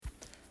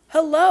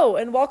Hello,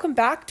 and welcome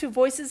back to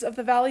Voices of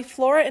the Valley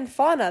Flora and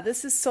Fauna.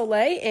 This is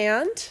Soleil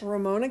and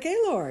Ramona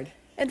Gaylord.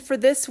 And for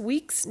this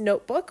week's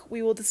notebook,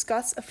 we will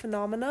discuss a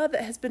phenomena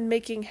that has been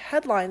making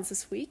headlines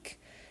this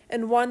week,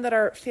 and one that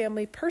our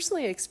family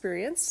personally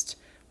experienced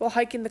while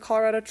hiking the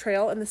Colorado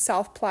Trail in the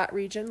South Platte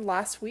region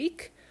last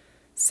week.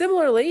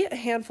 Similarly, a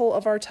handful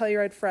of our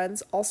Telluride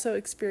friends also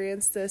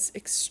experienced this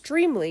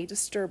extremely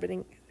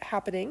disturbing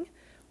happening,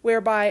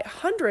 whereby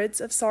hundreds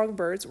of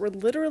songbirds were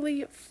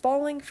literally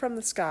falling from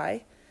the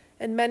sky,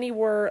 and many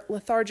were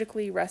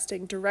lethargically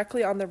resting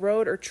directly on the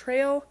road or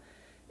trail.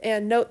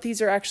 And note, these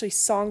are actually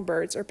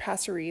songbirds or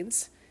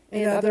passerines.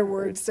 In other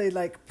words, they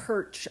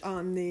perch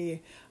on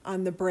the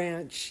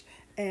branch,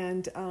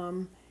 and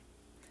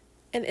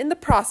in the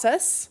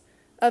process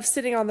of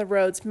sitting on the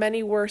roads,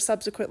 many were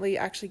subsequently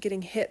actually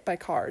getting hit by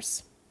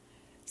cars.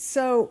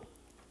 So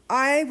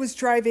I was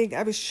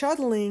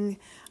shuttling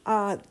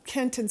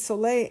Kent and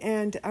Soleil,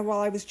 and while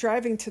I was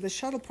driving to the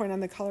shuttle point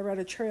on the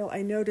Colorado Trail,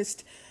 I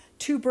noticed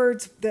two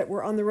birds that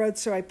were on the road,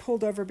 so I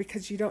pulled over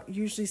because you don't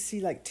usually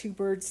see two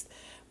birds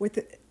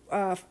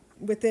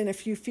within a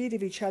few feet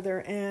of each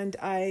other, and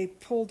I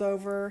pulled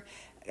over.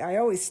 I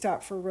always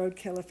stop for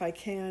roadkill if I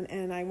can,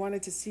 and I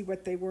wanted to see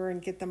what they were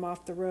and get them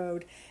off the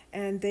road.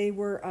 And they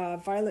were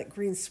violet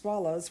green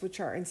swallows,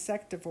 which are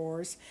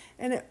insectivores,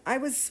 and I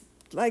was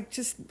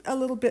just a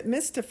little bit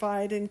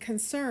mystified and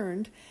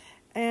concerned.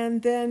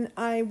 And then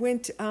I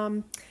went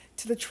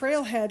to the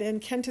trailhead, and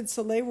Kent and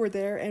Soleil were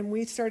there, and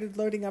we started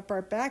loading up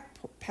our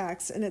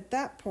backpacks. And at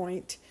that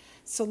point,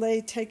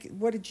 Soleil,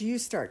 what did you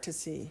start to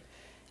see?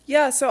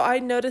 Yeah, so I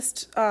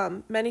noticed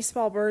many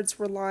small birds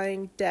were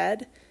lying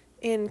dead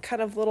in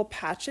kind of little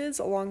patches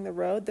along the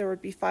road. There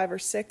would be 5 or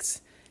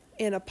 6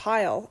 in a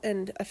pile.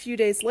 And a few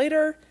days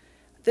later,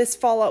 this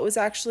fallout was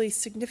actually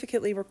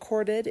significantly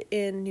recorded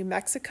in New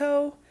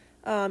Mexico.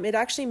 It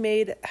actually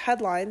made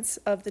headlines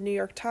of the New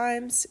York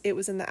Times. It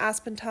was in the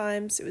Aspen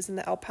Times. It was in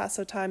the El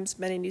Paso Times.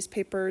 Many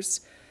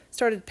newspapers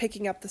started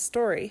picking up the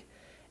story.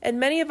 And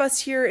many of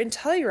us here in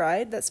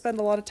Telluride that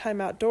spend a lot of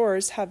time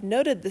outdoors have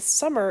noted this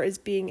summer as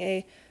being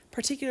a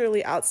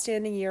particularly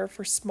outstanding year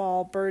for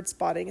small bird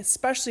spotting,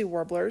 especially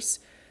warblers.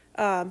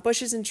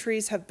 Bushes and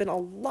trees have been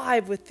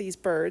alive with these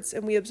birds,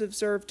 and we have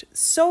observed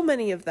so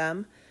many of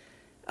them.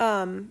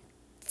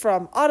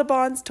 From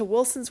Audubon's to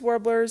Wilson's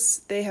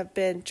warblers, they have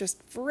been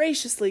just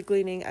voraciously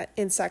gleaning at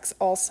insects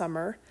all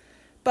summer.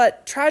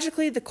 But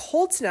tragically, the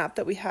cold snap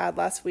that we had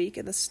last week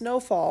and the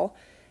snowfall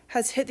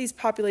has hit these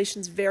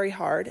populations very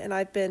hard, and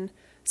I've been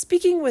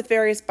speaking with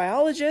various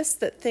biologists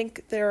that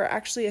think there are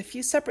actually a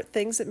few separate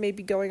things that may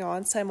be going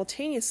on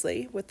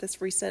simultaneously with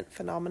this recent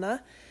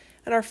phenomena.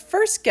 And our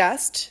first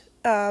guest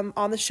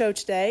on the show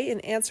today, in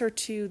answer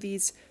to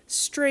these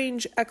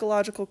strange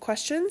ecological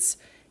questions,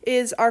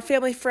 is our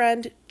family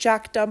friend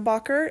Jack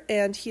Dumbacher,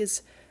 and he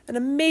is an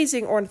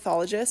amazing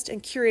ornithologist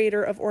and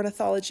curator of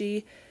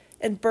ornithology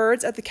and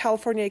birds at the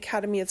California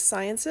Academy of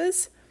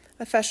Sciences,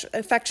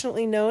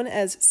 affectionately known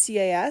as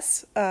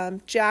CAS.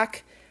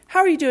 Jack,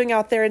 how are you doing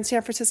out there in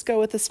San Francisco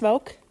with the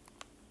smoke?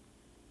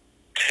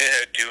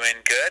 Doing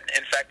good.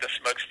 In fact, the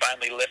smoke's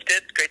finally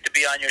lifted. Great to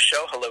be on your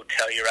show. Hello,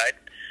 Telluride.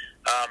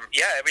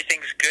 Yeah,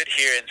 everything's good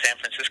here in San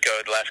Francisco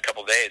the last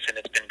couple of days, and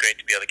it's been great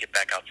to be able to get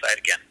back outside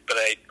again. But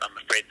I'm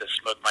afraid the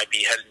smoke might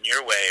be heading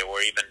your way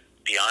or even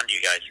beyond you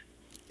guys.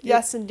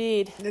 Yes,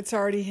 indeed. It's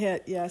already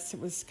hit. Yes, it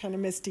was kind of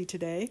misty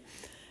today.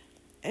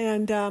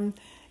 And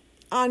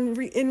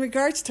in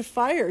regards to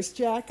fires,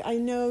 Jack, I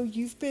know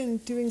you've been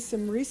doing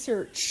some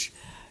research,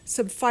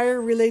 some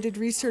fire-related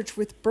research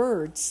with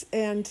birds.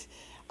 And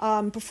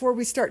before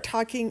we start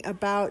talking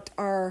about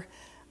our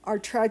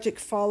tragic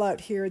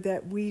fallout here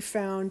that we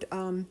found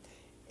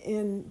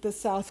in the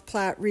South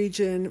Platte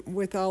region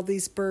with all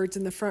these birds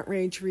in the Front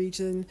Range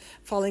region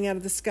falling out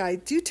of the sky,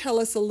 do tell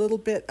us a little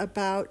bit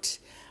about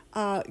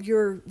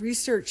your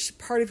research,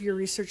 part of your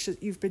research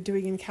that you've been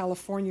doing in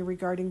California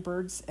regarding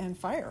birds and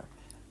fire.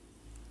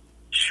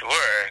 Sure.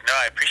 No,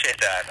 I appreciate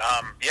that.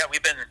 Yeah,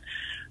 we've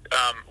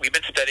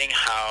been studying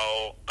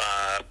how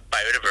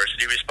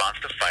biodiversity responds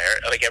to fire.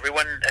 Like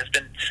everyone has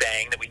been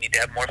saying that we need to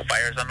have more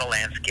fires on the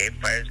landscape.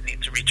 Fires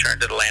need to return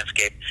to the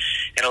landscape.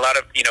 And a lot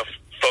of,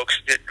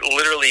 folks,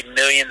 literally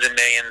millions and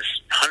millions,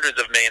 hundreds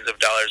of millions of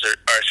dollars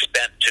are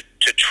spent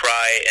to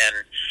try and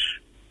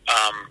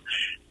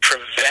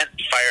prevent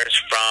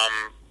fires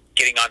from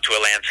getting onto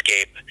a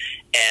landscape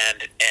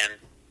and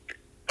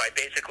by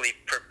basically,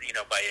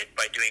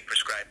 by doing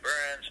prescribed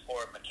burns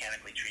or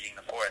mechanically treating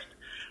the forest.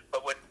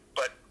 But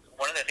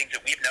one of the things that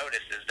we've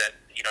noticed is that,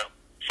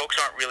 folks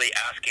aren't really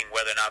asking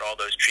whether or not all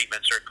those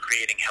treatments are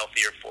creating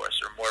healthier forests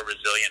or more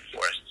resilient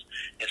forests.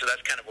 And so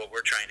that's kind of what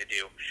we're trying to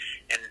do.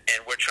 And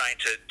we're trying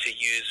to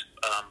use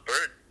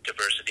bird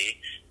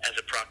diversity as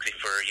a proxy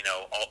for,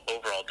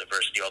 overall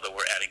diversity, although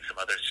we're adding some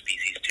other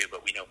species too,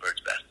 but we know birds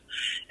best.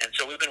 And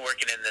so we've been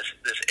working in this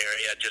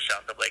area just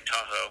south of Lake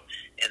Tahoe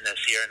in the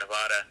Sierra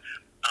Nevada,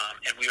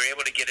 and we were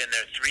able to get in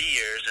there 3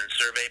 years and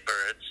survey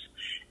birds.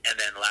 And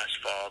then last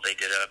fall, they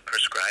did a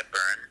prescribed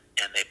burn,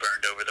 and they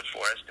burned over the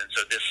forest. And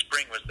so this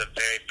spring was the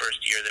very first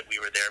year that we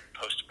were there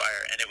post-fire.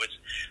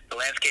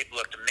 landscape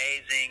looked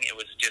amazing. It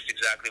was just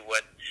exactly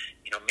what,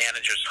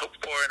 managers hope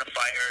for in a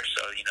fire.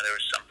 So, there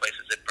were some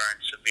places that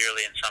burned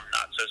severely and some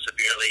not so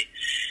severely.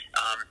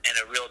 And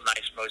a real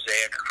nice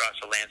mosaic across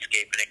the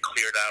landscape, and it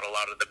cleared out a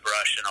lot of the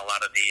brush and a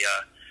lot of the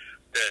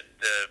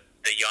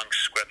young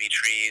scrubby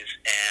trees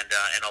and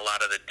a lot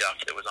of the duff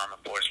that was on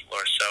the forest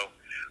floor. So,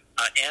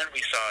 and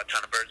we saw a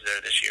ton of birds there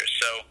this year.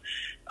 So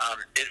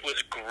it was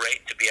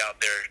great to be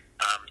out there,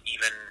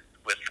 even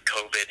with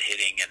COVID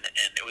hitting, and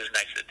it was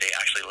nice that they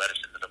actually let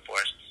us into the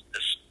forest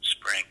this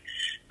spring.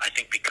 I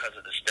think because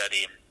of the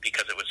study and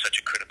because it was such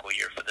a critical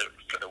year for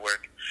the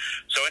work.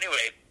 So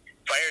anyway,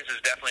 fires is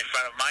definitely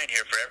front of mind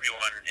here for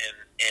everyone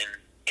in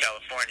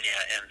California,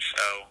 and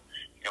so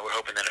we're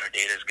hoping that our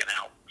data is going to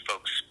help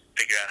folks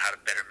figure out how to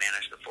better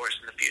manage the forest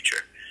in the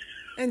future.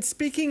 And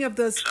speaking of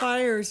those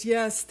fires,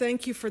 yes,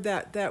 thank you for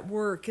that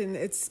work, and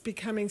it's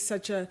becoming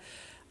such a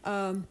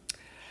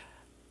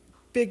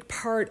big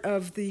part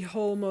of the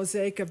whole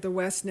mosaic of the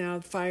West now,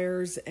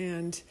 fires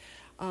and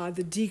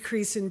the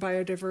decrease in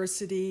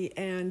biodiversity.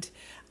 And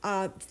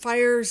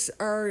fires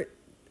are,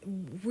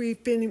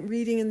 we've been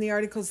reading in the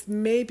articles,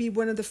 maybe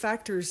one of the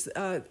factors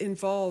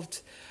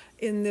involved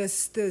in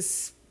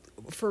this,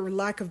 for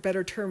lack of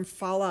better term,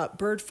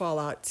 bird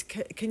fallout.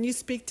 Can you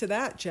speak to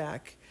that,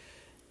 Jack?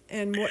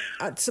 And what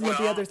some of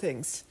the other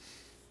things?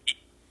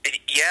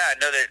 Yeah,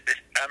 no,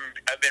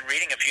 I've been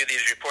reading a few of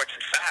these reports.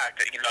 In fact,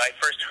 I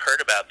first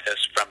heard about this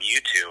from you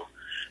two.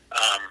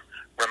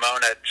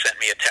 Ramona sent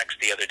me a text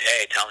the other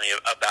day telling me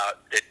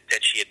about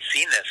that she had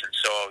seen this, and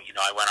so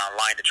I went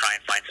online to try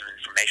and find some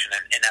information.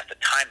 And at the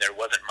time, there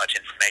wasn't much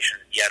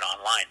information yet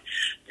online.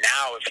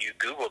 Now, if you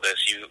Google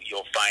this,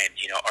 you'll find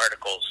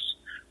articles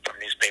from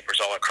newspapers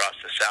all across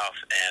the South,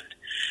 and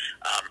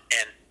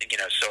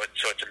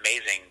so it's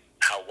amazing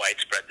how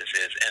widespread this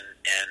is,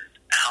 and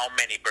how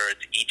many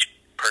birds each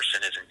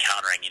person is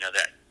encountering.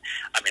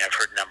 I've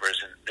heard numbers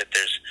and that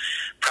there's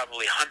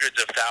probably hundreds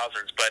of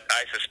thousands, but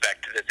I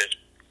suspect that there's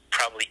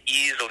probably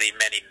easily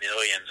many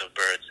millions of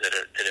birds that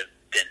have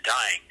been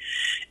dying.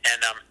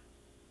 And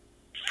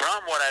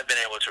from what I've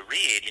been able to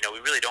read, we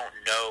really don't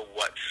know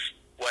what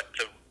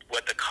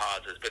the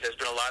cause is, but there's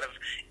been a lot of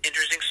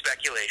interesting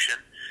speculation.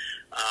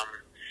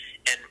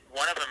 And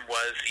one of them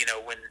was,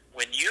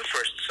 when you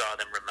first saw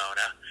them,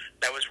 Ramona,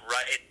 that was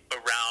right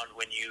around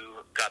when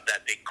you got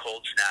that big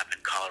cold snap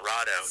in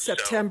Colorado.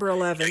 September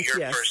 11th, your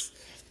yes. First,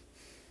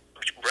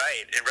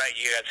 right.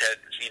 You guys had,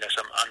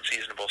 some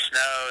unseasonable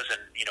snows and,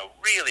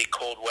 really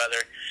cold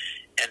weather.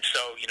 And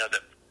so,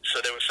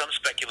 so there was some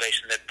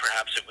speculation that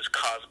perhaps it was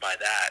caused by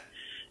that,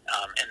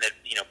 and that,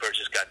 birds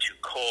just got too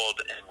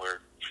cold and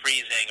were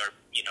freezing or,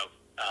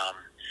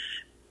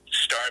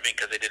 starving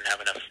because they didn't have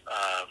enough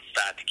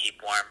fat to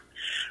keep warm.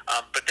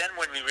 But then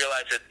when we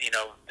realized that,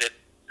 that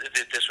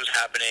this was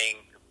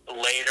happening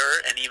later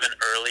and even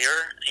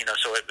earlier,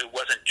 so it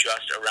wasn't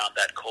just around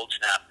that cold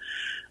snap.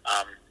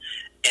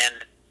 And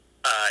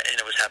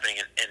it was happening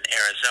in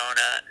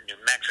Arizona, New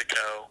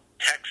Mexico,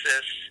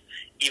 Texas,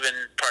 even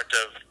parts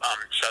of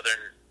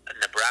southern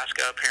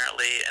Nebraska,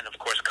 apparently, and of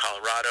course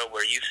Colorado,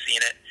 where you've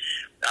seen it.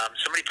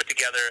 Somebody put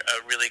together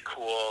a really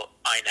cool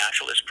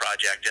iNaturalist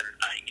project, and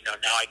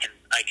now I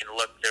can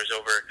look. There's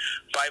over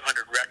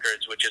 500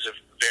 records, which is a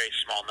very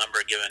small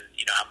number given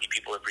how many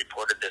people have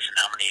reported this and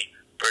how many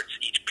birds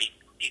each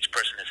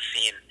person has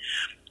seen.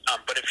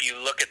 But if you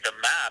look at the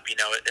map,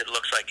 it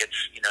looks like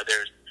it's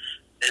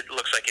it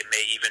looks like it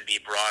may even be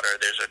broader.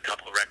 There's a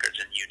couple of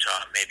records in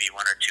Utah, maybe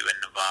one or two in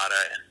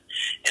Nevada,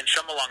 and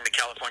some along the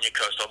California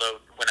coast. Although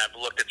when I've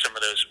looked at some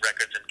of those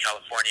records in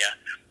California,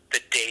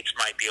 the dates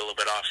might be a little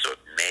bit off, so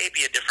it may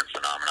be a different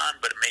phenomenon,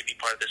 but it may be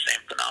part of the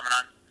same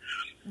phenomenon.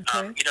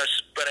 Okay.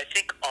 But I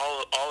think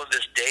all of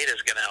this data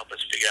is going to help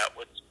us figure out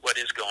what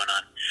is going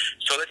on.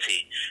 So let's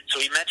see. So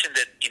we mentioned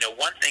that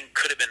one thing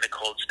could have been the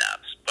cold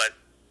snaps, but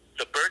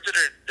the birds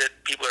that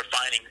people are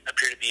finding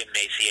appear to be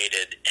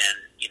emaciated and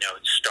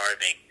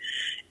starving,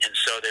 and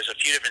so there's a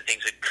few different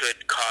things that could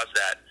cause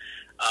that.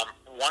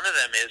 One of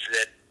them is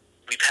that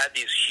we've had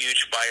these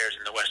huge fires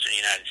in the western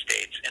United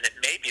States, and it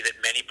may be that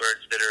many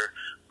birds that are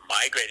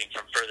migrating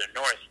from further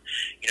north,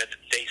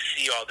 they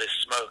see all this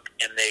smoke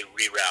and they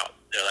reroute.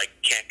 They're like,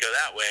 can't go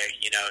that way.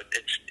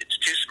 It's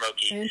too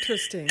smoky.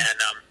 Interesting.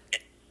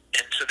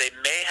 And so they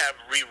may have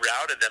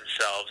rerouted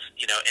themselves,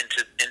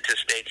 into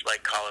states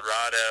like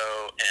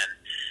Colorado and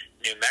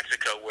New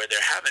Mexico, where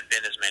there haven't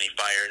been as many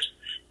fires,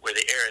 where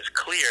the air is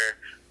clear,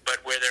 but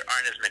where there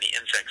aren't as many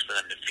insects for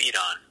them to feed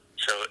on.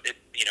 So it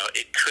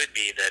could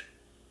be that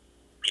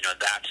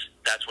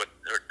that's what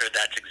or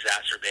that's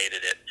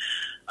exacerbated it.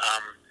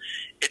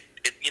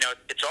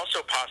 It's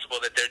also possible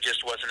that there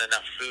just wasn't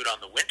enough food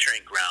on the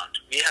wintering ground.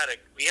 We had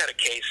a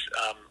case.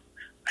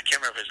 I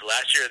can't remember if it was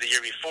last year or the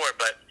year before,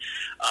 but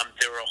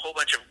there were a whole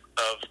bunch of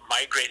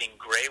migrating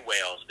gray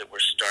whales that were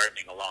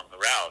starving along the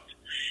route,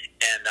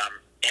 and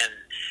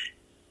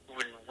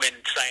when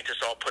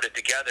scientists all put it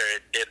together,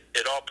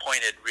 it all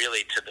pointed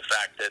really to the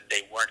fact that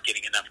they weren't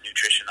getting enough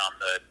nutrition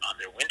on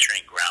their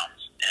wintering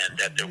grounds, and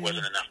that there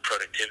wasn't enough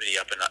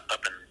productivity up in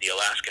the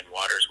Alaskan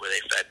waters where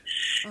they fed.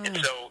 And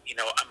so,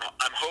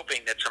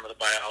 some of the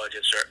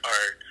biologists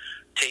are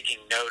taking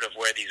note of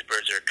where these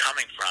birds are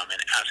coming from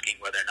and asking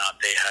whether or not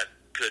they had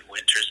good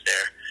winters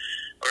there,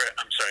 or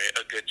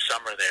a good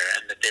summer there,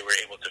 and that they were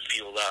able to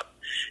fuel up.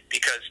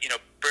 Because,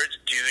 birds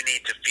do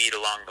need to feed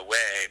along the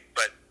way,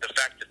 but the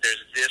fact that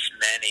there's this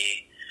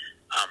many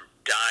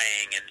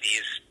dying in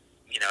these,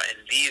 in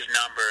these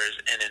numbers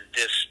and in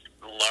this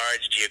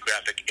large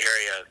geographic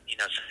area,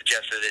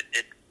 suggests that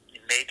it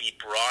may be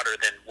broader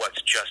than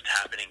what's just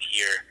happening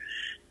here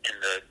in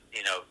the,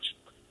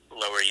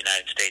 lower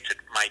United States. It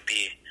might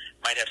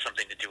have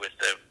something to do with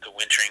the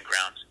wintering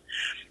grounds.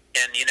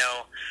 And,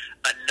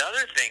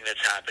 another thing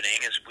that's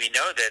happening is we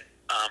know that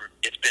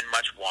it's been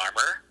much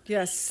warmer.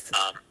 Yes.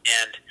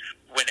 And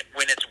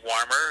when it's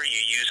warmer,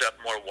 you use up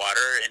more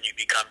water and you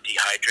become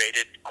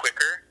dehydrated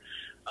quicker.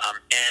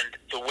 And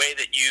the way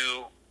that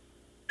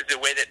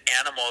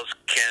animals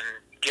can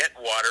get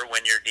water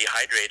when you're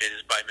dehydrated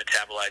is by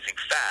metabolizing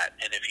fat.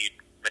 And if you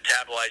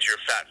metabolize your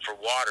fat for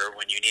water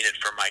when you need it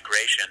for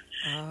migration,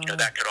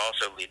 that could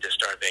also lead to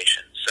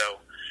starvation. So,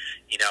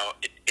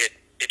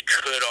 it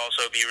could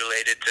also be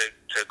related to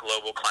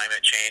global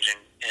climate change and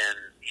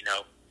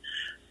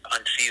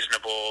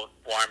unseasonable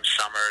warm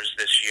summers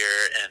this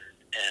year and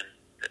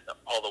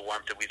all the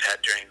warmth that we've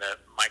had during the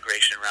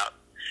migration route.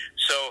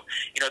 So,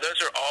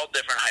 those are all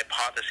different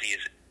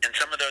hypotheses, and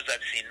some of those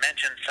I've seen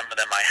mentioned, some of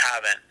them I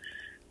haven't.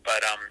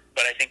 But I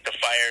think the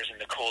fires and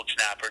the cold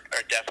snap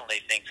are definitely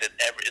things that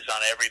is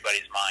on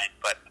everybody's mind.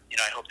 But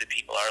I hope that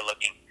people are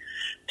looking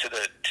to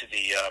the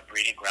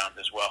breeding ground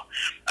as well.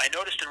 I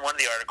noticed in one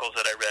of the articles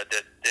that I read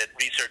that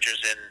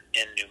researchers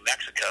in New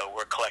Mexico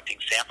were collecting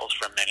samples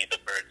from many of the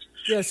birds.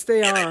 Yes,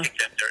 they are. I think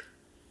that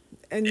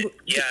and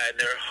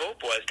their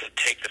hope was to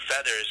take the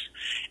feathers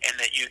and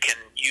that you can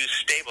use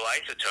stable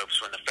isotopes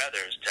from the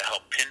feathers to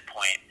help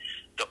pinpoint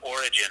the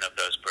origin of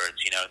those birds,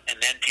 and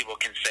then people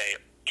can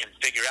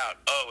figure out,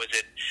 is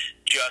it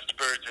just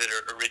birds that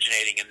are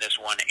originating in this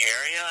one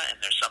area and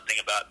there's something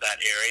about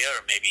that area,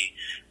 or maybe,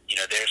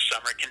 their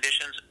summer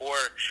conditions, or,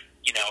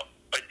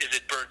 is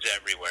it birds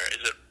everywhere?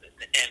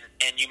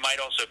 And you might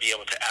also be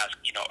able to ask,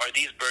 are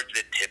these birds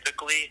that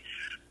typically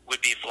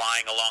would be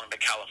flying along the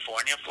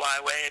California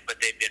flyway,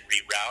 but they've been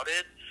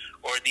rerouted,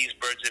 or are these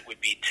birds that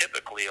would be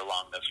typically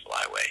along this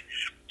flyway?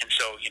 And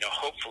so,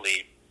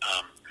 hopefully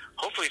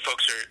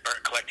folks are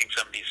collecting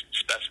some of these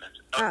specimens.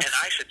 And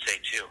I should say,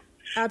 too,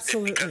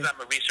 absolutely, because I'm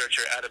a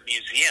researcher at a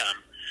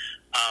museum,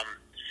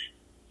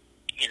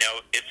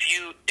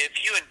 if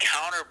you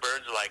encounter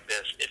birds like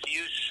this, if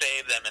you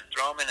save them and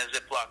throw them in a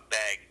Ziploc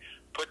bag,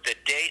 put the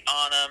date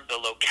on them, the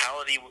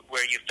locality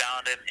where you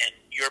found them, and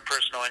your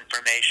personal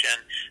information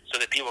so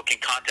that people can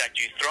contact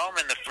you, throw them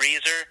in the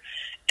freezer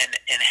and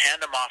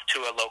hand them off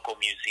to a local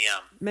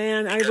museum.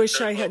 Man, I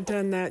wish I had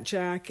done that,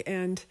 Jack.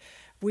 And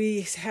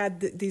we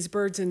had these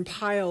birds in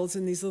piles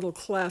in these little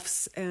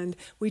clefts, and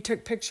we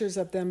took pictures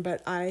of them,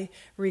 but I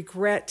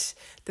regret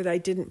that I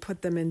didn't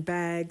put them in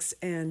bags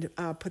and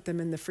put them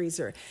in the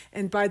freezer.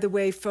 And by the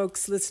way,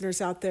 folks,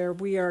 listeners out there,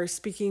 we are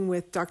speaking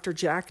with Dr.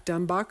 Jack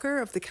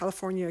Dumbacher of the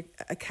California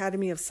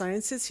Academy of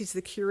Sciences. He's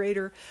the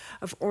curator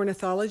of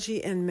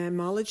ornithology and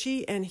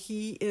mammalogy, and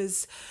he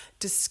is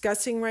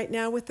discussing right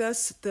now with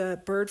us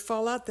the bird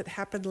fallout that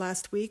happened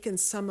last week and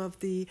some of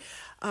the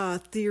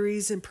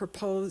theories and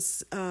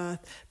propositions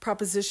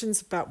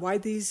about why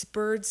these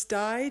birds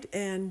died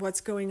and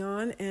what's going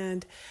on.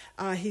 And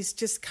he's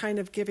just kind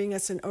of giving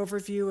us an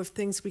overview of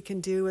things we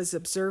can do as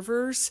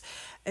observers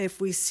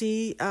if we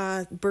see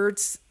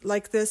birds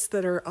like this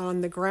that are on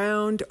the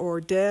ground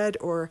or dead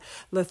or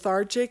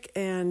lethargic,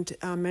 and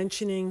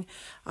mentioning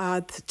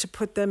to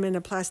put them in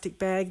a plastic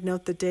bag,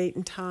 note the date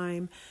and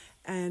time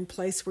and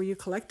place where you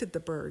collected the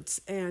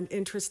birds. And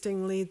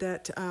interestingly,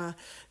 that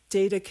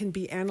data can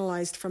be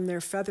analyzed from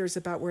their feathers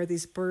about where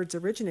these birds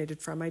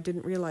originated from. I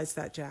didn't realize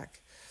that,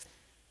 Jack.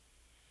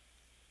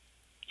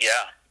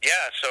 Yeah.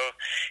 So,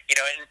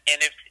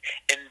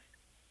 and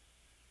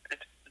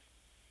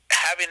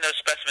having those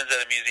specimens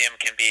at a museum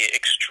can be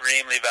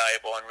extremely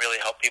valuable and really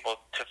help people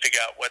to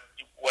figure out what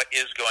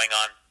is going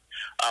on.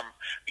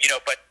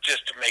 But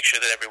just to make sure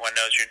that everyone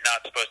knows, you're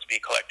not supposed to be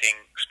collecting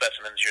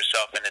specimens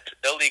yourself, and it's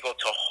illegal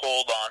to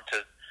hold on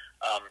to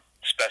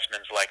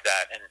specimens like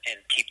that and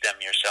keep them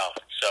yourself.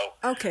 So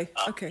okay.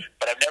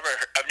 But I've never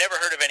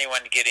heard of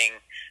anyone getting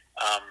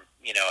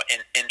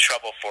in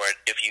trouble for it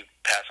if you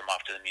pass them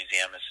off to the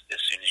museum as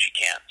soon as you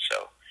can.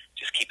 So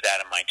just keep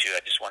that in mind too.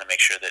 I just want to make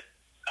sure that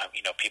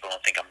people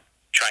don't think I'm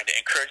trying to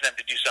encourage them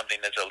to do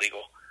something that's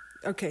illegal.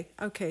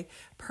 Okay,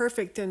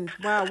 perfect. And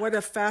wow, what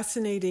a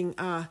fascinating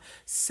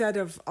set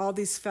of all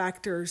these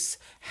factors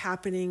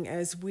happening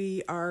as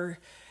we are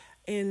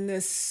in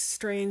this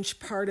strange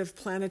part of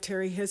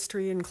planetary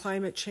history and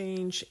climate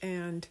change,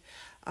 and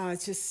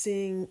just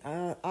seeing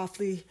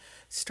awfully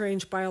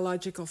strange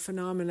biological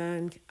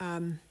phenomena.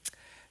 And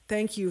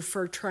thank you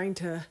for trying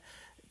to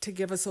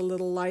give us a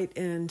little light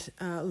and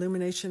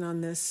illumination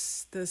on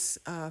this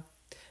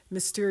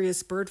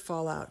mysterious bird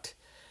fallout.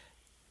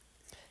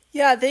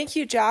 Yeah, thank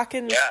you, Jack.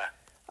 And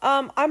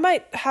I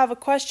might have a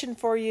question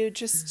for you.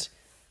 Just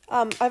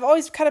I've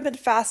always kind of been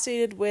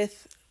fascinated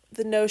with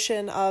the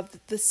notion of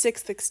the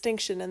sixth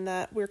extinction and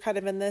that we're kind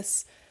of in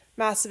this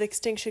massive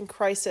extinction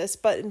crisis,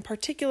 but in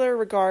particular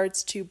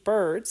regards to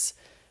birds.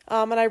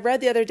 And I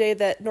read the other day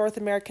that North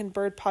American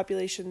bird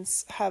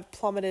populations have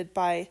plummeted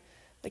by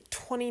like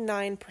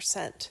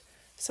 29%,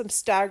 some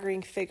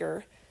staggering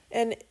figure.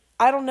 And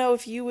I don't know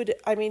if you would,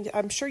 I mean,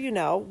 I'm sure you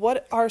know,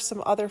 what are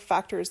some other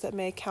factors that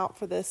may account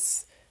for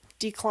this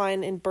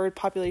decline in bird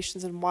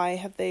populations and why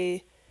have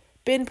they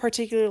been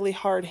particularly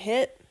hard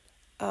hit?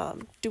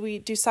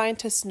 Do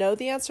scientists know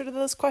the answer to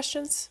those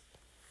questions?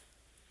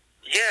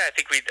 Yeah, I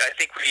think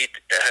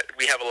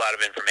we have a lot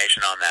of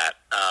information on that,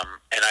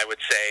 and I would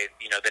say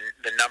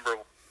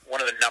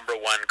one of the number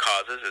one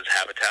causes is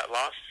habitat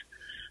loss.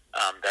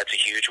 That's a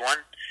huge one,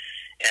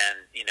 and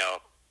you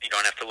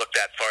don't have to look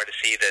that far to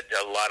see that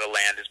a lot of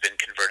land has been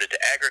converted to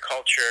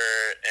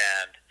agriculture,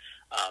 and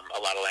a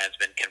lot of land has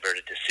been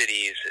converted to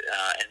cities,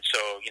 and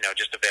so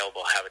just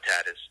available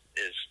habitat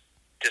is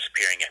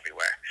disappearing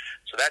everywhere.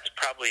 So that's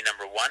probably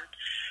number one.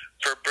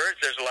 For birds,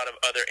 there's a lot of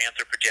other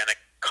anthropogenic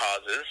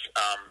causes.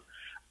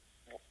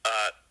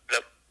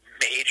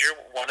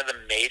 One of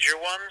the major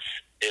ones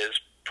is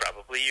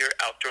probably your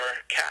outdoor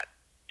cat.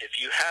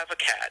 If you have a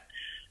cat,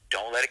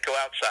 don't let it go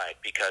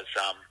outside because,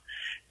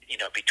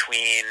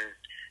 between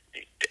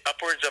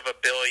upwards of a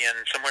billion,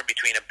 somewhere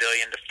between 1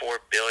 billion to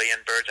 4 billion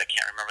birds, I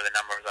can't remember the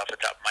numbers off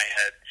the top of my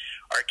head,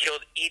 are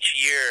killed each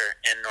year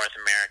in North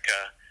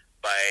America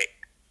by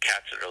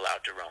cats that are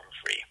allowed to roam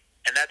free.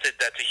 And that's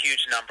a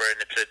huge number,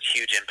 and it's a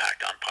huge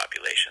impact on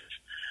populations.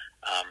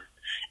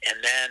 And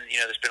then,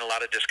 there's been a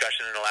lot of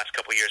discussion in the last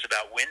couple of years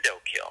about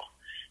window kill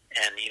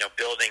and,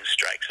 building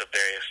strikes of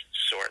various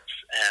sorts.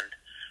 And,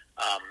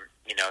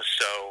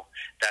 so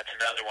that's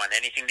another one.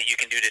 Anything that you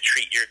can do to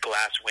treat your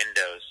glass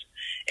windows.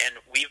 And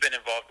we've been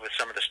involved with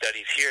some of the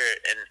studies here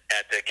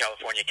at the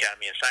California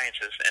Academy of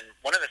Sciences. And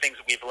one of the things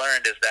that we've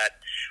learned is that,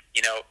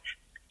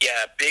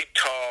 big,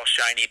 tall,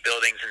 shiny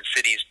buildings in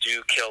cities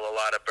do kill a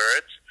lot of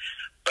birds.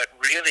 But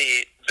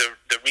really,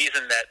 the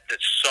reason that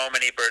so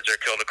many birds are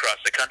killed across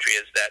the country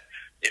is that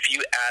if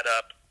you add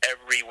up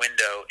every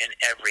window in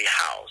every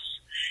house,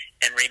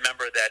 and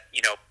remember that,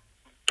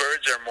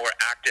 birds are more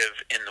active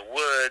in the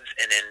woods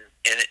and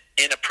in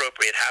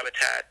inappropriate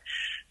habitat.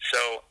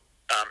 So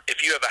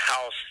if you have a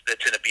house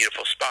that's in a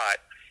beautiful spot,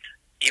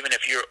 even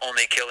if you're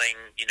only killing,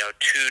 2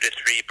 to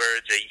 3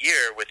 birds a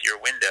year with your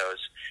windows,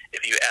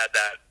 if you add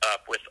that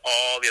up with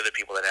all the other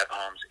people that have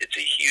homes, it's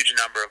a huge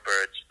number of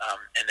birds,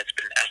 and it's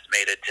been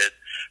estimated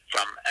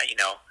from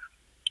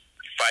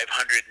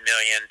 500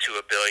 million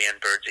to 1 billion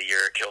birds a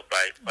year are killed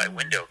by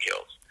window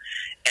kills.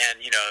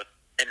 And,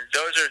 and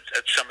those are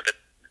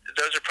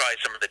probably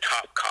some of the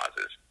top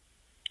causes.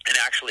 And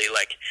actually,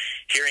 like,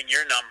 hearing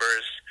your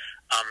numbers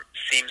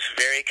seems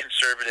very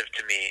conservative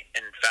to me.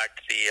 In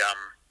fact, the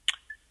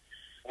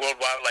World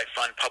Wildlife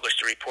Fund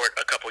published a report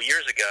a couple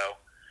years ago,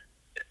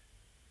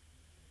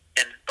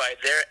 and by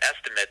their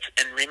estimates,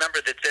 and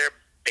remember that their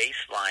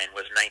baseline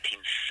was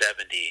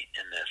 1970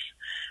 in this,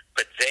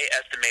 but they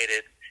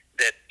estimated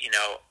that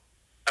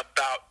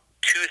about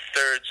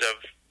 2/3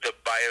 of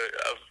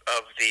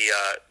the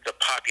the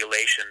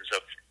populations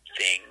of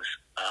things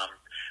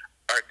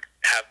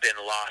have been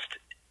lost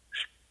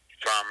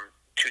from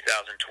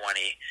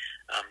 2020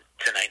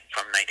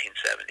 from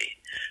 1970.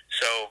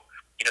 So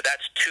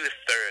that's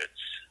 2/3.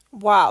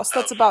 Wow, so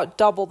that's about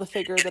double the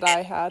figure that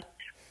I had.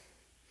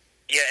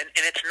 Yeah, and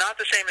it's not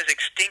the same as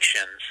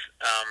extinctions.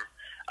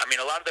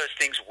 A lot of those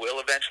things will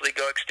eventually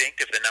go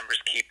extinct if the numbers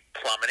keep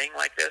plummeting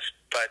like this.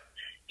 But,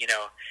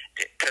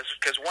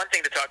 because one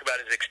thing to talk about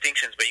is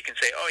extinctions, but you can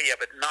say, oh, yeah,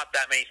 but not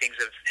that many things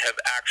have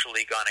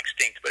actually gone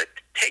extinct. But it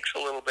takes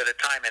a little bit of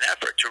time and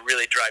effort to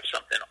really drive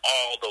something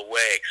all the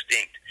way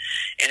extinct.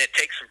 And it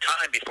takes some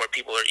time before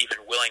people are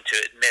even willing to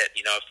admit,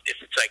 if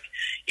it's like,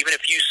 even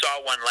if you saw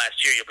one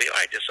last year, you'll be,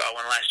 oh, I just saw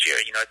one last year.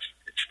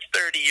 It's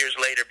 30 years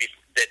later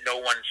that no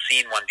one's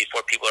seen one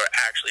before people are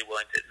actually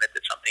willing to admit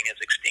that something is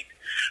extinct.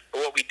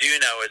 But what we do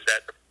know is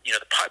that,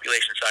 the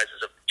population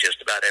sizes of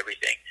just about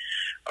everything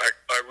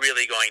are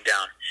really going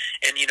down.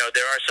 And,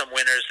 there are some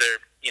winners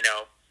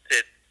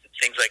that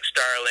things like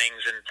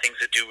starlings and things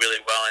that do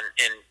really well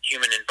in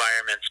human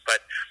environments.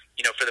 But,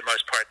 for the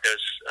most part,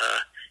 those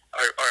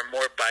are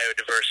more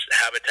biodiverse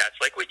habitats,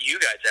 like what you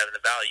guys have in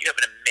the valley. You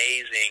have an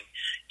amazing,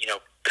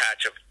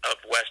 patch of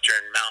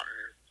western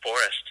mountain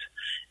forest.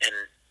 And,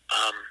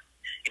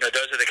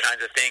 those are the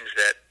kinds of things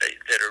that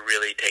are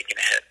really taking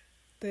a hit.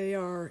 They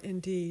are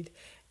indeed.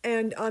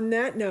 And on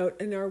that note,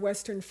 in our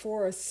western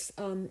forests,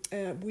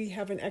 we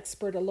have an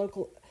expert, a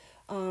local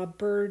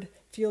bird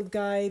field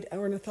guide,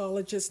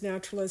 ornithologist,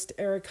 naturalist,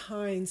 Eric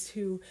Hynes,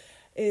 who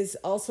is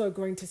also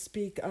going to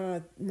speak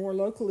more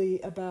locally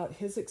about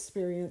his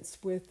experience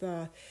with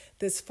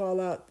this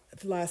fallout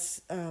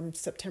last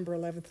September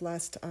 11th,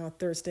 last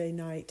Thursday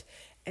night.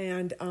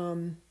 And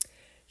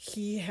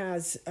he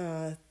has...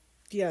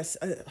 Yes,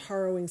 a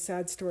harrowing,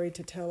 sad story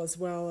to tell as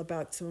well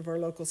about some of our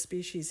local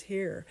species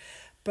here.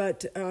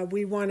 But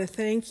we want to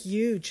thank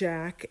you,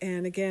 Jack.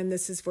 And again,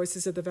 this is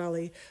Voices of the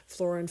Valley,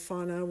 Flora and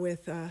Fauna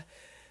with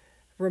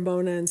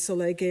Ramona and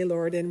Soleil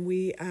Gaylord. And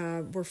we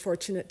were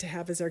fortunate to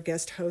have as our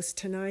guest host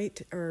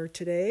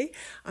today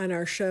on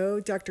our show,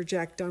 Dr.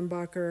 Jack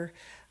Dumbacher,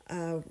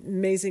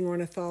 amazing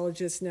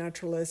ornithologist,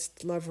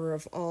 naturalist, lover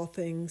of all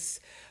things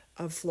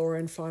of flora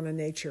and fauna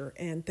nature.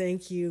 And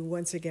thank you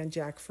once again,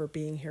 Jack, for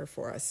being here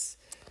for us.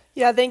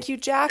 Yeah, thank you,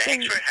 Jack.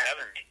 Thanks for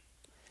having me.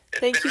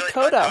 Thank been you, really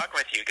Coda. fun talking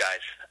with you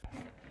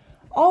guys.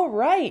 All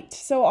right,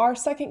 so our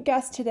second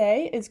guest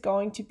today is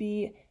going to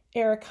be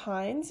Eric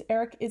Hynes.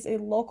 Eric is a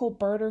local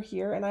birder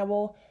here, and I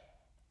will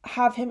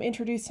have him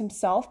introduce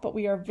himself, but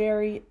we are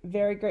very,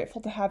 very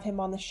grateful to have him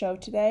on the show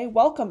today.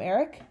 Welcome,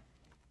 Eric.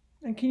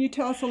 And can you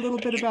tell us a little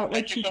bit about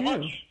what you do?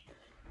 Much.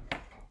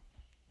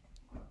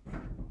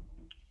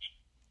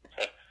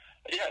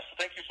 Yes,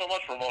 thank you so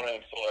much, Ramona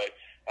and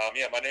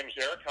Soleil. My name is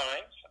Eric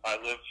Hynes.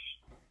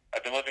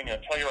 I've been living in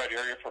the Telluride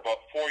area for about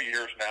 4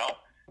 years now,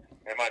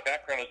 and my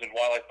background is in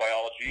wildlife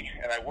biology,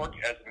 and I work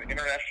as an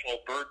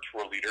international bird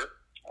tour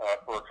leader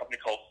for a company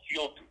called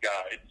Field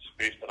Guides,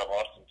 based out of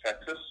Austin,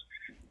 Texas,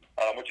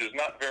 which is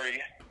not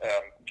very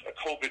a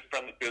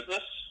COVID-friendly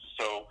business.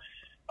 So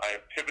I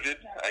pivoted,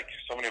 like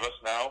so many of us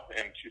now,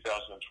 in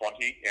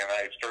 2020, and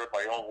I started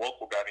my own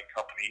local guiding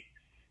company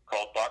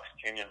called Box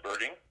Canyon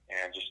Birding,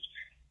 and just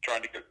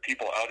trying to get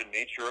people out in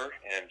nature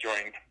and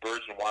enjoying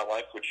birds and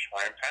wildlife, which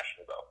I am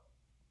passionate about.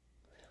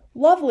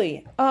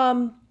 Lovely.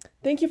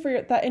 Thank you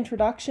for that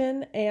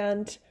introduction,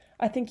 and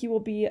I think you will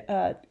be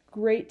a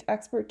great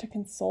expert to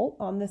consult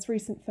on this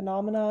recent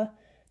phenomena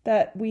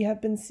that we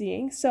have been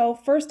seeing. So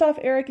first off,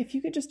 Eric, if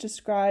you could just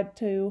describe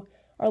to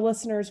our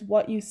listeners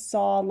what you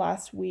saw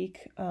last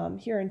week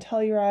here in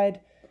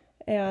Telluride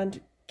and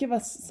give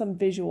us some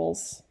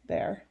visuals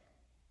there.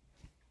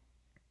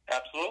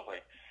 Absolutely.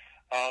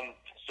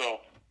 So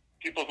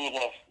people who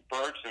love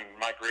birds and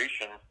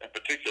migration in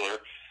particular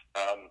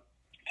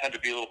tend to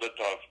be a little bit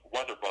of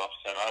weather buffs,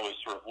 and I was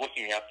sort of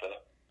looking at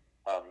the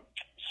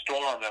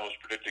storm that was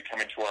predicted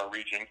coming to our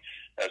region,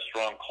 a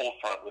strong cold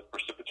front with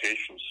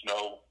precipitation,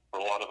 snow for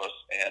a lot of us,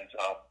 and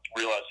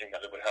realizing that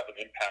it would have an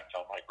impact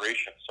on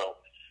migration. So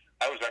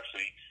I was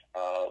actually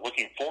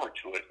looking forward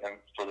to it and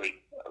for the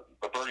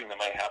birding that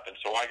might happen.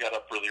 So I got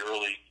up really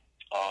early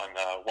on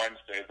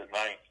Wednesday the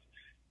 9th,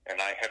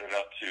 and I headed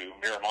up to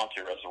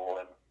Miramonte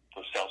Reservoir in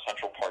the south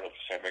central part of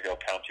San Miguel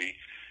County.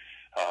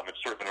 It's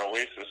sort of an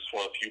oasis,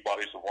 one of the few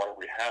bodies of water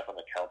we have in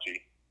the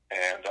county.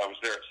 And I was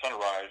there at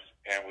sunrise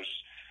and was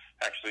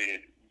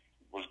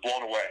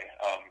blown away.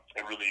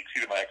 It really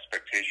exceeded my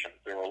expectations.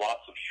 There were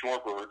lots of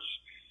shorebirds,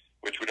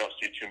 which we don't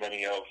see too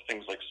many of,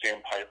 things like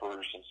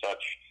sandpipers and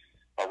such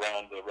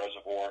around the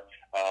reservoir.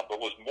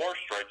 But what was more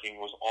striking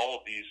was all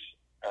of these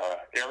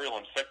aerial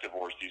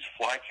insectivores, these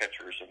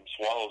flycatchers and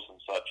swallows and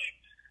such,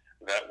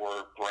 that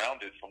were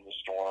grounded from the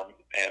storm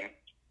and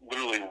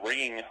literally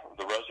ringing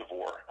the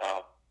reservoir.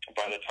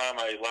 By the time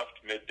I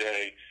left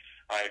midday,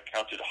 I had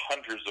counted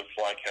hundreds of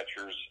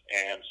flycatchers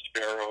and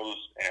sparrows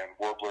and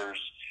warblers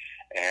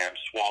and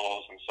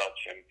swallows and such,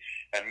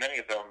 and many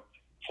of them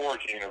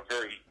foraging in a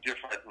very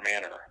different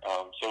manner.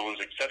 So it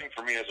was exciting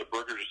for me as a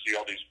birder to see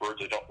all these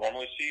birds I don't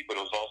normally see, but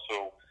it was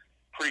also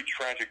pretty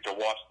tragic to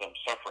watch them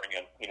suffering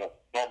and,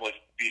 normally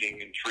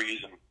feeding in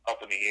trees and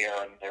up in the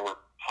air, and they were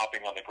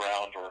hopping on the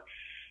ground or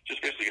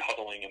just basically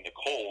huddling in the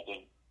cold.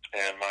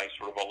 And my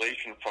sort of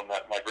elation from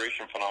that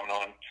migration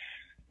phenomenon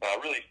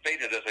really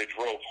faded as I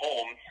drove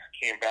home,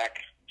 came back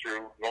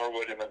through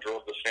Norwood, and then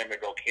drove the San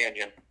Miguel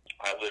Canyon.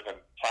 I live in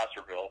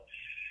Placerville,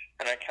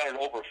 and I counted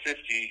over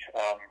 50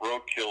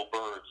 roadkill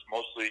birds,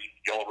 mostly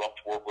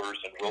yellow-rumped warblers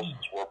and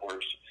Wilson's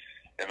warblers,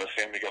 in the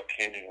San Miguel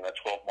Canyon in a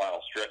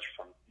 12-mile stretch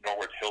from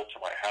Norwood Hill to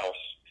my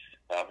house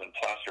in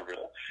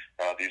Placerville.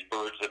 These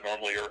birds that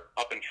normally are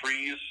up in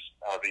trees,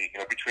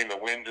 between the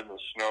wind and the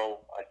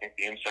snow, I think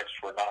the insects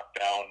were knocked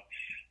down,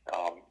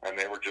 and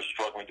they were just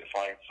struggling to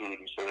find food,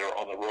 and so they were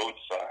on the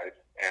roadside,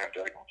 and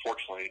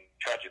unfortunately,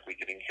 tragically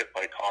getting hit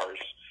by cars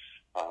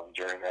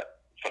during that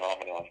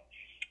phenomenon.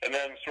 And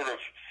then sort of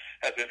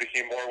as I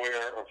became more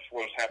aware of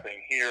what was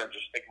happening here and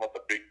just thinking about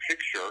the big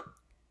picture,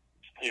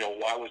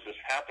 why was this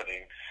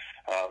happening?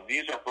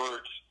 These are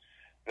birds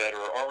that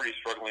are already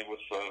struggling with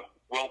the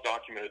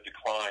well-documented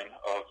decline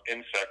of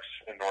insects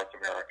in North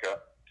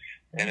America.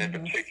 And in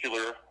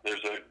particular,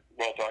 there's a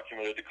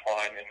well-documented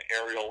decline in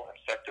aerial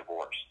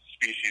insectivores,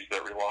 species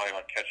that rely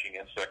on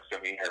catching insects in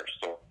the air.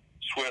 So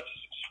swifts,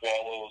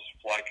 swallows,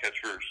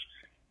 flycatchers,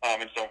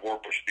 and some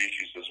warbler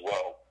species as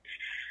well.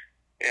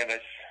 And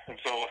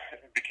so I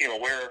became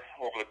aware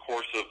over the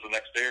course of the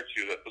next day or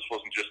two that this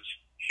wasn't just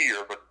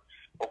here, but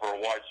over a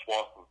wide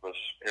swath of this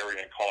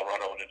area in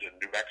Colorado and into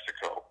New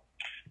Mexico.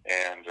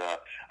 And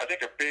I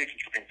think a big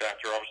contributing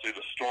factor, obviously,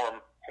 the storm,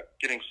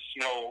 getting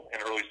snow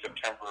in early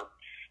September.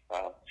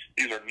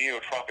 These are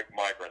neotropic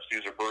migrants.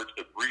 These are birds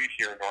that breed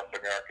here in North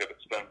America that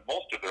spend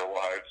most of their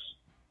lives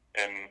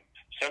in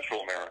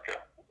Central America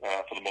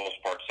for the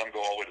most part. Some go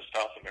all the way to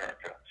South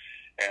America.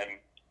 And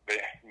they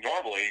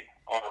normally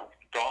are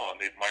gone.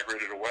 They've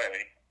migrated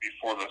away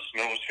before the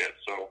snows hit.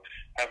 So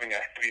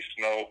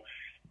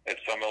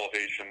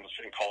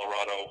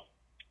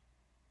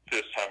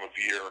this time of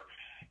year,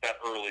 that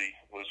early,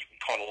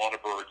 caught a lot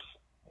of birds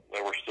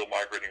that were still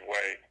migrating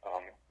away.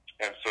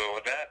 And so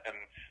that, and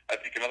I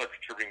think another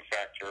contributing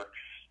factor,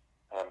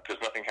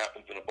 because nothing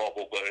happens in a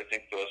bubble, but I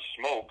think the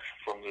smoke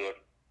from the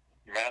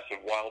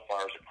massive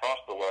wildfires across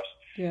the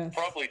West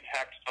probably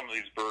taxed some of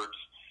these birds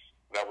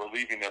that were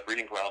leaving their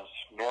breeding grounds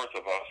north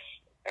of us,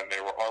 and they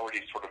were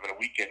already sort of in a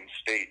weakened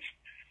state,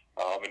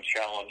 and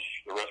challenged.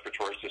 The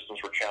respiratory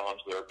systems were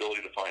challenged. Their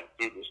ability to find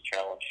food was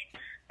challenged.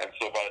 And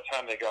so by the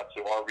time they got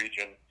to our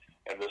region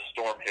and this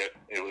storm hit,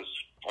 it was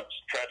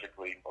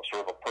tragically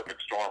sort of a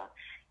perfect storm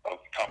of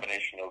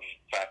combination of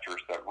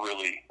factors that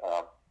really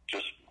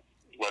just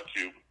led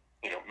to,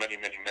 many,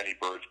 many, many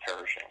birds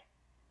perishing.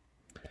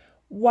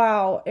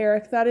 Wow,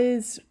 Eric, that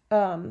is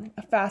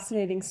a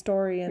fascinating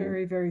story, and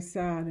very, very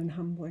sad and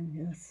humbling.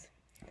 Yes,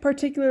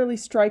 particularly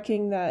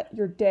striking that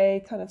your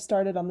day kind of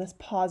started on this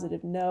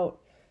positive note,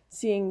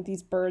 seeing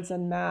these birds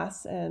en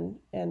masse and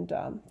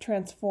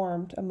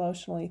transformed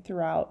emotionally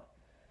throughout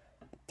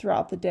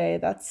the day.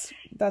 That's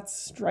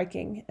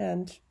striking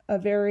and a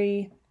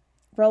very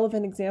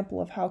relevant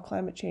example of how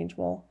climate change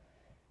will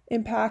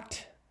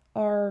impact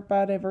our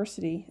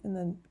biodiversity in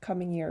the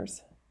coming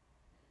years.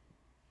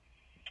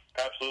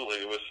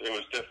 Absolutely. It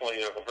was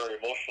definitely a very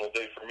emotional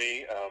day for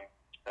me.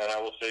 And I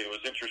will say it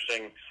was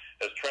interesting,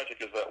 as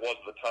tragic as that was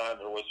at the time,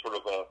 there was sort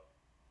of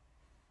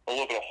a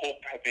little bit of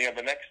hope at the end.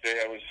 The next day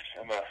I was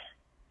in the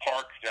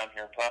park down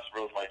here in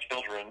Placerville with my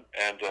children,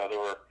 and there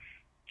were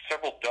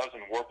several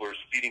dozen warblers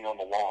feeding on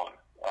the lawn.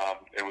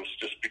 It was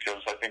just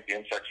because I think the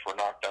insects were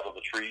knocked out of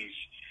the trees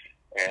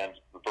and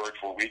the birds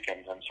were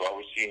weakened. And so I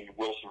was seeing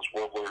Wilson's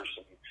warblers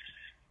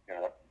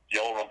and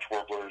yellow-rumped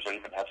warblers. I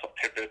even had some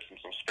pipits and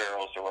some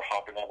sparrows that were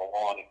hopping on the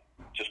lawn,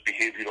 and just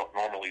behavior you don't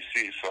normally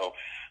see. So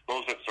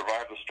those that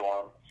survived the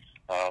storm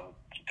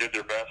did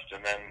their best,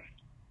 and then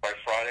by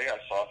Friday I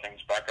saw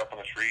things back up in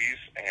the trees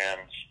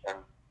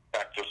and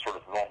back to sort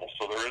of normal.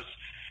 So there is,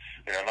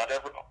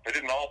 they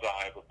didn't all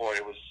die, but boy,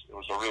 it was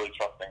a really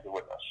tough thing to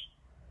witness.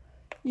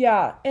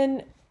 Yeah,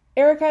 and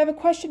Eric, I have a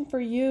question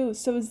for you.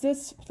 So is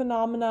this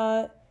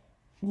phenomena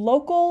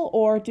local,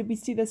 or did we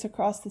see this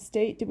across the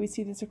state? Did we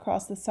see this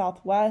across the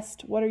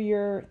Southwest? What are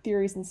your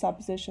theories and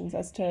suppositions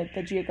as to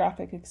the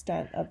geographic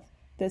extent of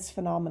this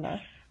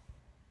phenomena?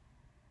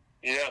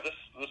 Yeah,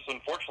 this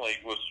unfortunately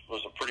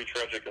was a pretty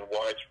tragic and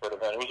widespread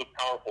event. It was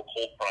a powerful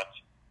cold front,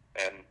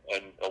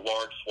 and a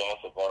large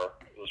swath of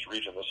this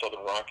region, the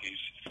Southern Rockies,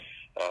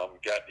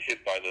 got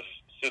hit by this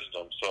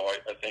system. So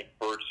I think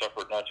birds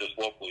suffered not just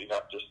locally,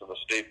 not just in the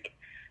state, but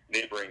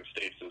neighboring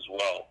states as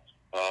well.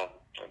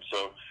 And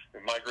so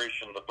in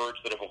migration, the birds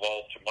that have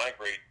evolved to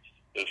migrate,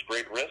 there's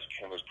great risk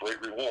and there's great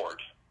reward.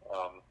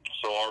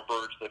 So our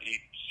birds that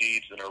eat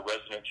seeds and are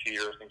resident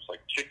here, things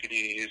like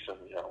chickadees and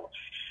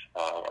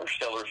our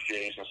Steller's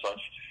jays and such,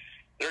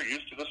 they're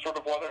used to this sort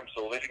of weather, and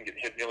so they didn't get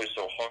hit nearly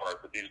so hard.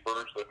 But these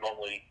birds that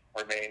normally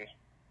remain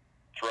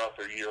throughout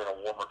their year in a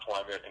warmer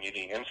climate and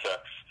eating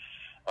insects,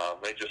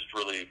 they just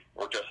really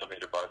were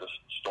decimated by this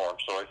storm.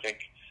 So I think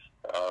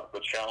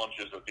the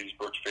challenges that these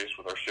birds face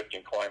with our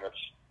shifting climates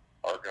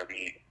are going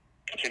to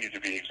continue to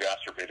be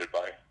exacerbated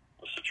by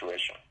the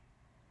situation.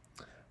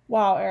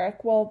 Wow,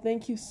 Eric. Well,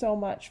 thank you so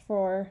much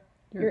for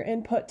your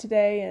input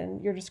today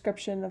and your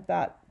description of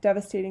that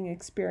devastating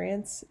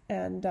experience.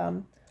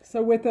 And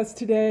so with us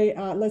today,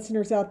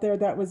 listeners out there,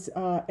 that was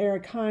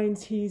Eric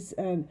Hynes. He's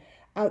an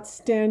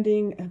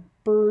outstanding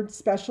bird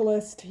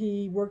specialist.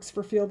 He works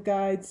for Field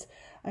Guides.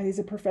 He's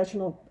a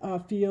professional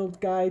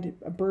field guide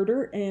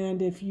birder.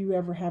 And if you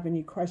ever have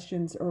any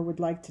questions or would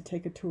like to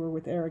take a tour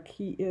with Eric,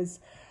 he is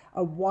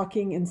a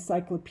walking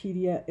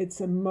encyclopedia. It's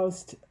a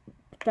most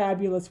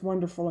fabulous,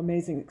 wonderful,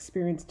 amazing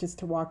experience just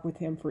to walk with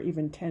him for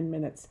even 10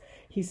 minutes.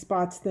 He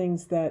spots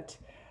things that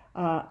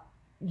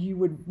you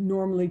would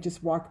normally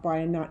just walk by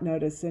and not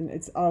notice, and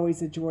it's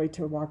always a joy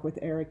to walk with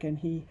Eric. And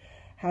he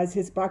has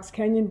his Box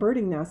Canyon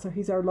birding now, so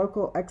he's our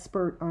local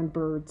expert on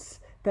birds.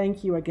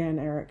 Thank you again,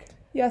 Eric.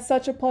 Yeah,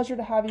 such a pleasure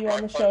to have you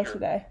on the show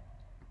today.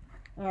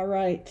 All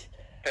right.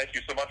 Thank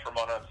you so much,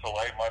 Ramona and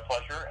Soleil. My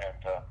pleasure,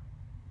 and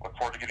look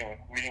forward to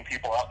meeting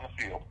people out in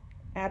the field.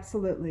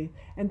 Absolutely.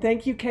 And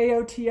thank you,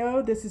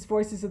 KOTO. This is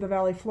Voices of the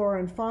Valley Flora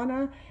and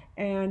Fauna.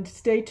 And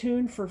stay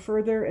tuned for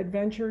further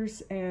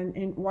adventures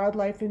and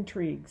wildlife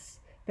intrigues.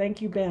 Thank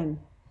you, Ben.